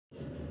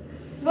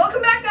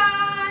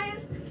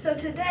So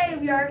today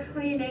we are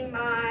cleaning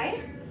my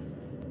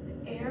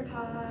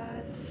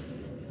AirPods.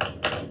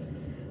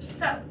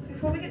 So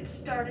before we get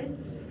started,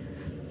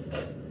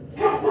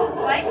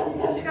 like,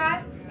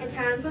 subscribe, and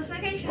turn on post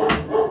notifications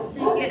so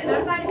you get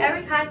notified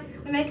every time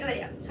we make a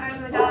video. Sorry,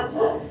 my dogs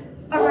are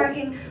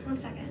barking. 1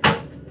 second.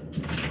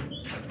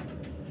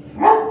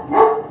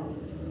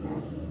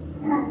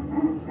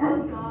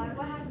 Oh God,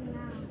 what happened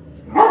now?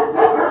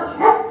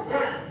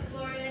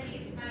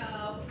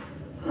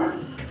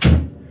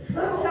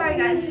 Sorry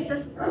guys,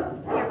 this here,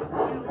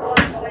 I'll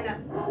explain that.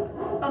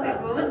 Okay,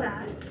 what was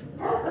that?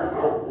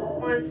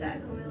 1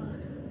 sec, let me look.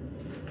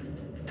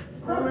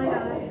 Oh my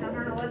God, I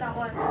don't know what that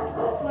was.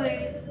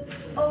 Wait,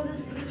 oh,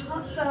 this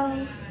cup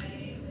fell.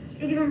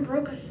 It even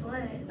broke a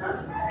slit.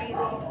 That's crazy.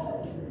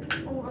 Oh,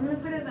 I'm gonna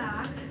put it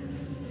back.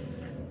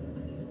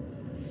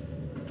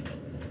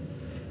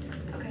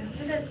 Okay, I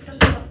think that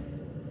just fell.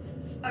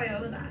 Oh yeah,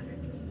 what was that?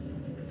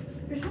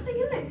 There's something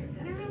in there.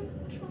 I don't know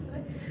which one was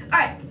it.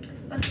 Alright,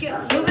 let's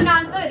get moving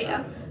on to the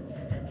video.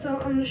 So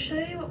I'm gonna show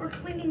you what we're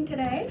cleaning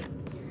today.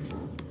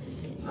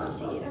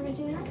 See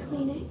everything we're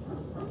cleaning.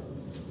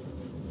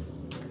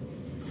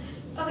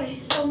 Okay,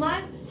 so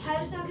my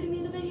head is not gonna be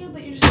in the video,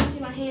 but you're just gonna see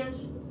my hands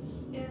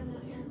and the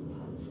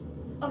AirPods.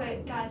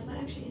 Okay, guys, what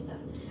actually is that?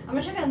 I'm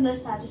gonna check on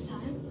this side this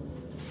time.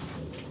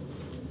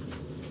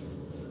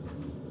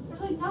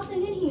 There's like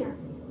nothing in here.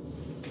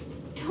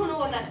 Don't know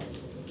what that is,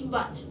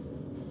 but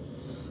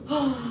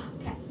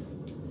okay.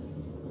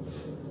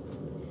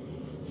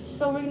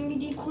 So we're gonna be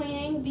deep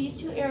cleaning these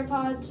two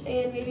AirPods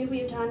and maybe if we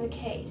have time the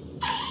case.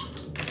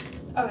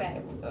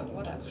 Okay,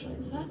 what actually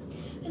is that?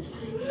 It's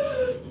fine.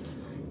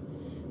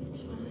 It's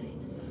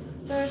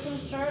fine. So we're gonna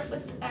start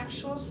with the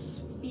actual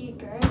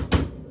speaker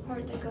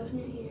part that goes in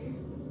your ear.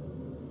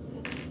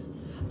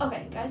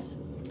 Okay, guys,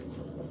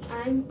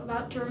 I'm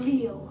about to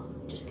reveal.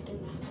 Just kidding.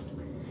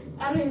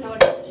 I don't even know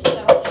what it is.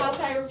 So how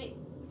can I reveal?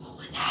 What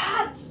was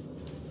that?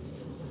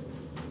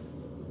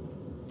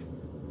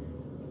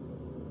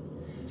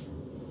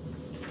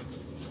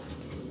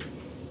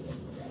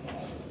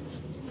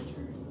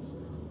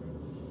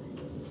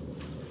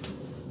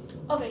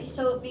 Okay,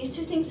 so these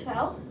two things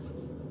fell,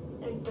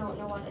 and I don't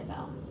know why they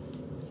fell.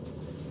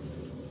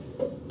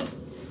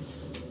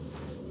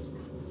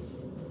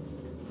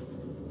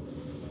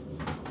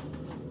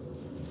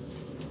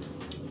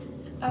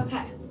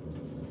 Okay,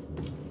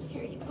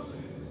 here you go.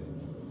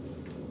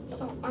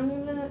 So I'm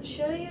gonna,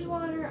 should I use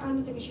water? I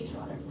don't think I should use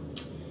water,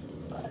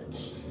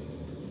 but.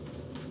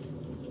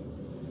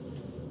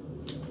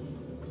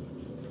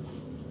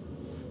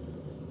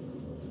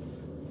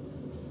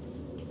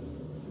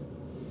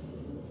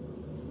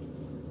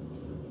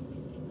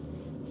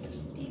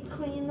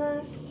 Clean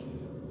this.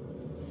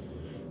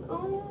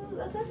 Oh,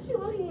 that's actually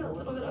looking a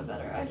little bit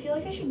better. I feel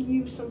like I should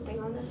use something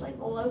on this, like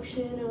a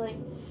lotion or like,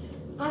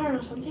 I don't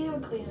know, something that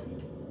would clean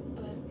it.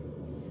 But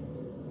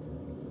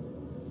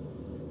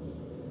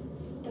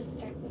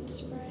disinfectant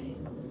spray.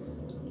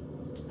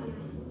 I don't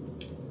know.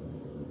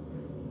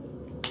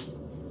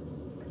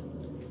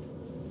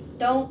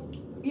 Don't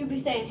you be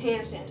saying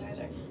hand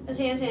sanitizer. This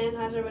hand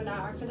sanitizer would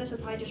not work for this. It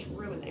would probably just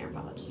ruin the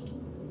AirPods.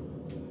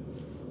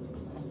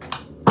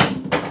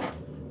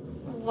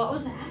 What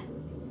was that?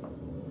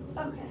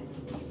 Okay.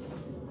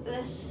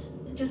 This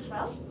just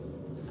fell?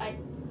 Okay.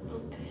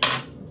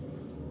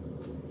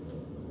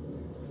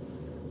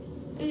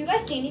 If you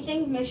guys see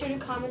anything, make sure to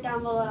comment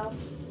down below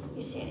if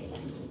you see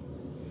anything.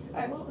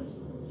 Alright, what was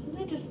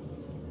something just,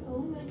 oh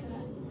my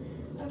God.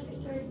 Okay,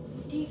 so we're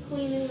deep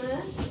cleaning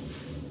this.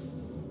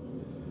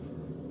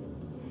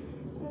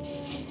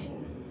 Okay.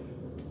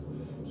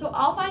 So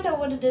I'll find out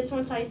what it is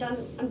once I'm done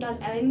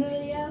editing the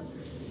video.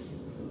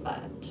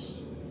 But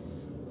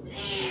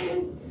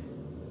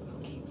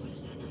okay, what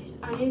is that noise?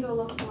 I need to go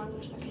look for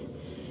 1 second.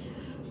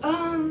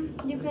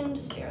 You can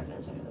stare at the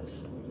inside of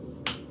those.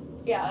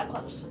 Yeah, that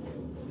closed.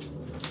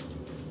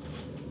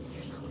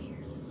 They're so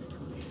weird.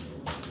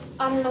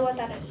 I don't know what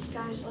that is,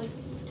 guys. Like,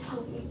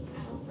 help me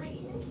out right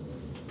here.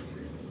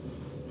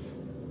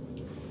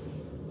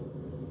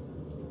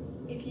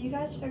 If you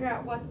guys figure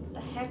out what the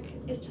heck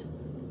is,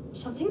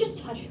 something just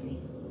touched me.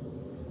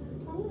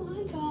 Oh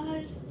my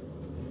God.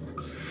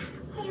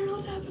 I don't know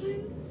what's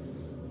happening.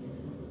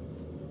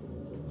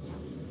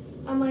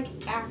 I'm like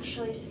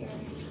actually scared.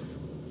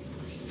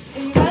 If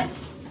you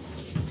guys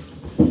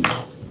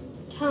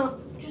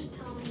just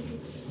tell me.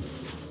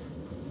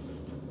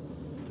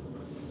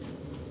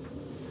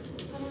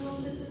 I don't know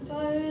what this is,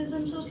 guys.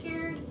 I'm so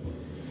scared.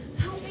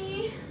 Help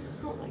me.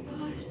 Oh my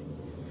God.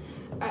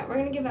 Alright, we're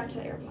gonna get back to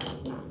the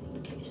AirPods, not the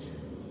case.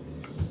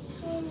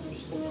 So we're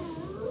just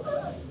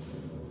gonna,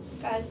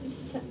 guys,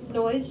 these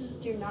noises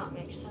do not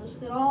make sense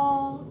at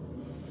all.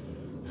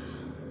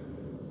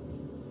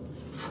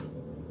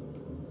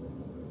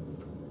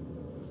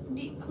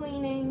 Deep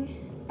cleaning,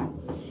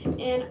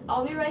 and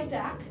I'll be right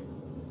back.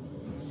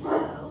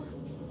 So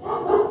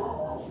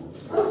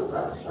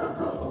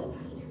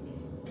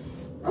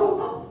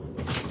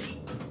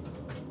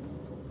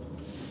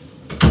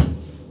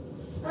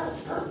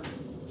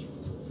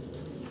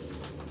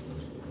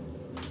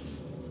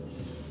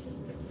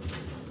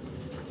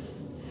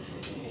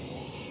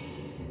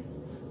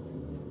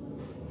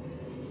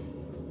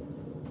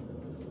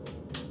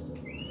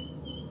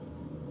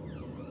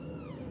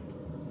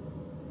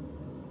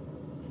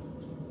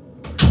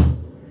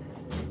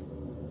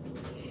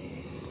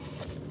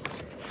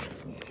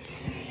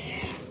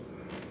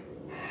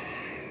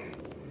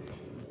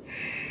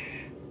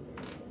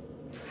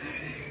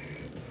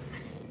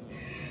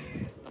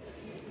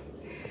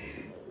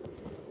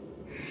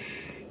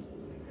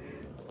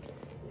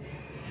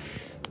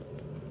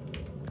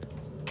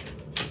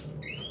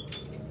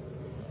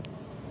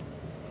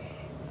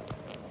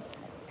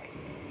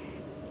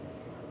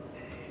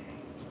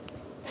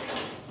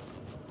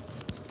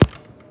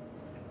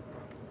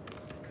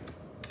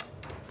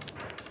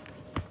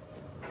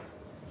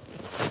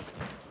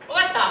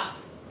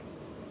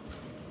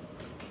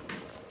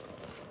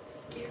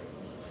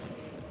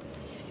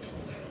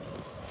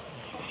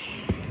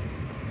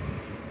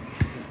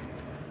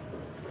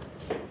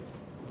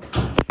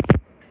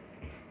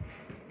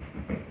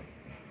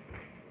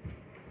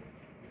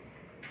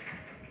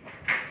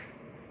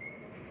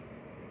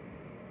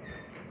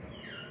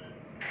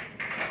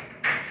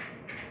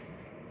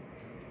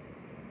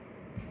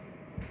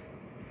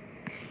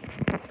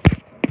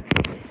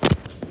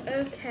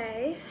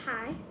Okay,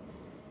 hi.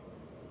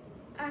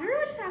 I don't know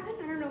what just happened.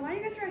 I don't know why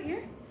you guys are out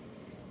here,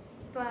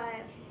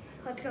 but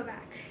let's go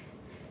back.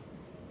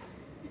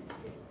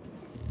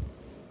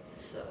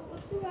 So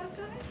let's go back,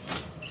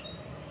 guys.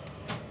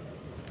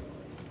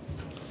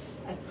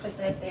 I put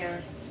that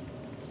there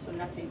so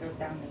nothing goes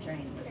down the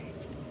drain. Okay.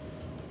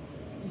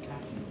 Okay.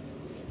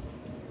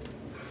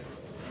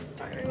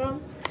 Sorry,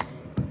 Mom.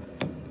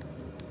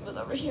 It was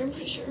over here, I'm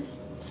pretty sure.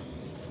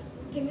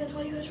 I think that's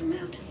why you guys were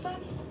moved, but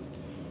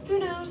who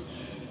knows?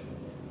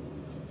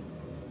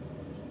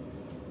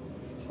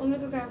 Let me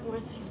go grab one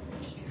more thing.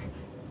 Just be right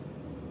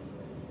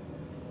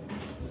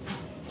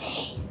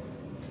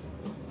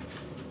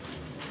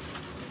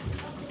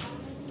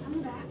back.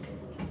 I'm back.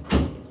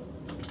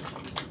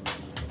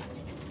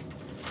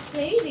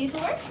 Maybe these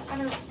will work? I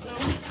don't know.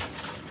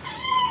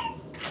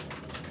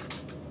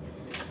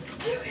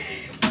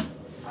 Okay.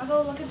 I'll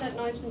go look at that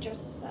knife in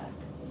just a sec.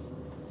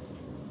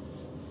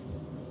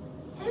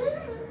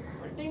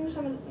 Maybe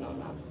some of the, no,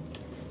 not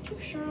too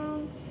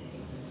strong.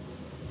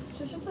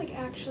 So it's just like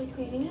actually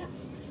cleaning it.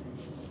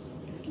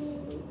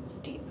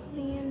 Deep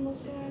clean,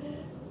 look at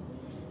it.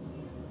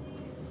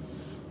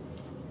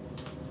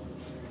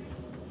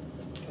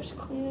 Just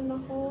cleaning the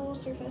whole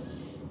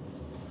surface.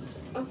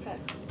 Okay.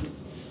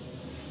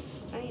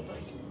 I need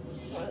like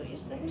one of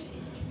these things.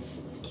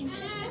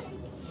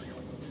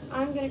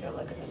 I'm gonna go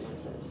look at the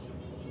noses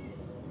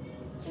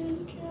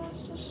in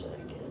just a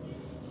second.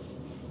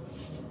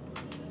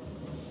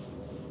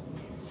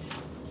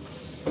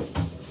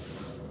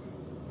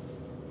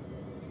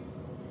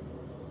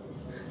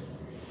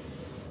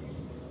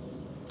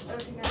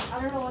 Okay guys,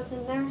 I don't know what's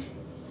in there,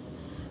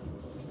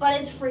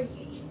 but it's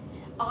freaky.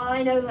 All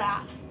I know is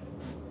that.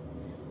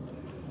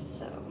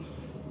 So,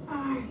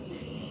 I'm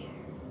here.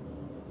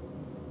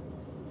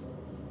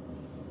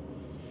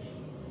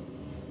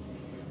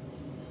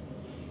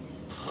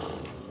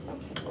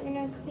 Okay, we're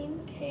gonna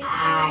clean the cage.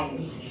 I'm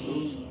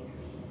here.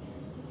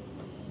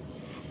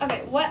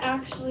 Okay, what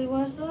actually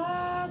was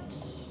that?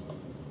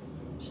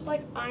 Just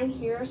like I'm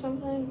here or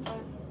something, but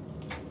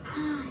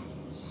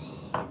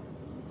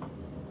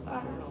I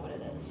don't know what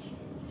it is.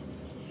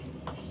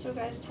 So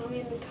guys, tell me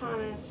in the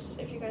comments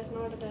if you guys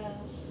know what it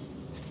is.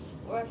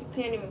 Or if you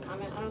can't even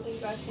comment. I don't think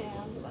you guys can,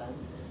 but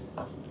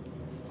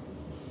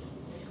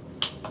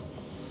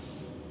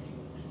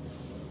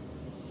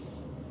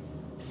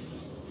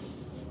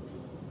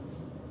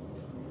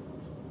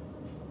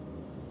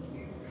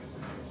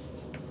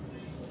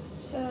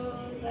so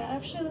that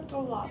actually looks a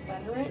lot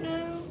better right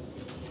now.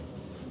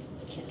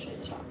 Can't show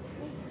the top.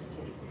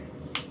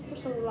 Okay.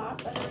 Looks a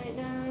lot better right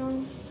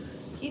now.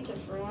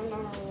 Pizza's ruined. I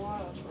don't know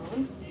why it's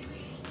ruined.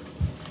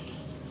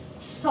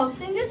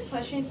 Something just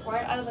pushed me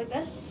forward. I was like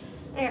this,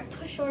 and I got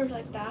pushed over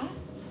like that.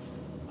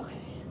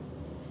 Okay.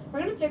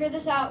 We're gonna figure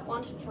this out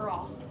once and for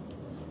all.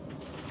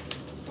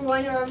 We're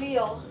going to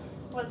reveal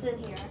what's in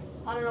here.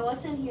 I don't know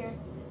what's in here,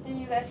 and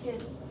you guys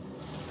can.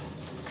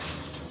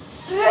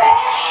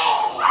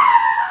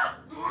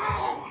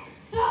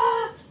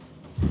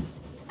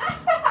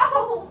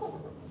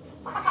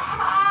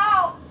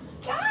 Ow!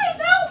 Guys,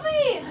 help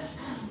me!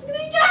 I'm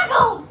getting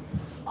tackled!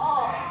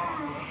 Oh.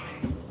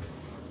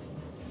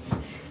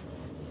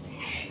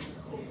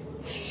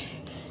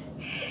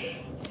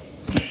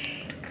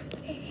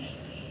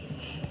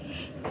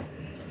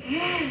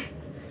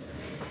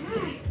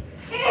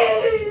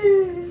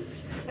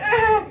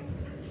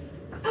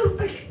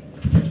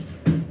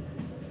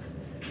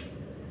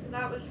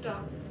 That was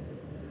dumb.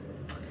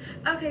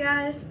 Okay,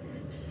 guys,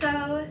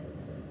 so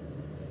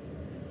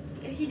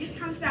if he just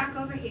comes back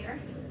over here.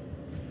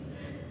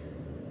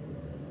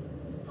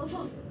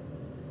 Oh,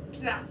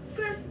 yeah.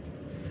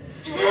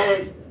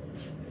 We're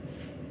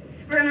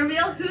gonna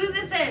reveal who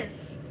this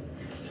is.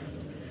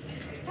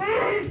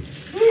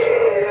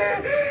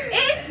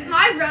 It's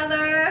my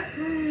brother.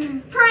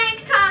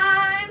 Prank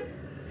time.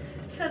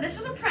 So this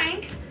was a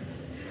prank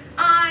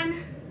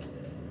on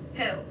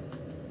who?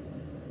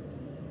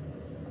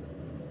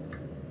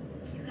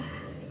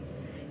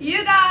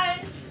 You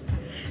guys.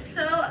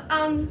 So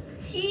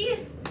he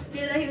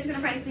knew that he was gonna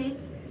prank me.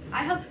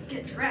 I helped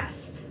get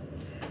dressed.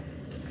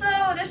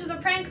 So this was a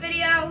prank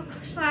video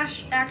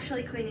 /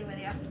 actually cleaning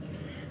video.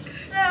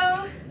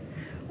 So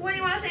what do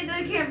you want to say to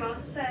the camera?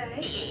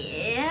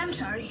 Say, yeah, I'm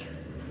sorry.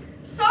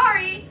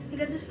 Sorry,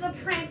 because this is a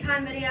prank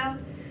time video,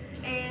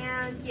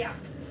 and yeah.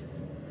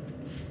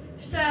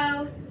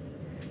 So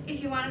if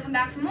you want to come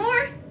back for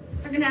more,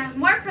 we're gonna have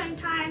more prank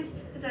times.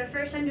 It's our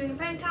first time doing a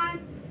prank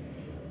time,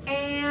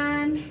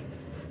 and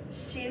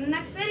see you in the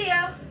next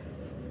video.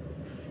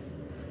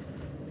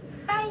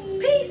 Bye.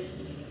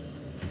 Peace.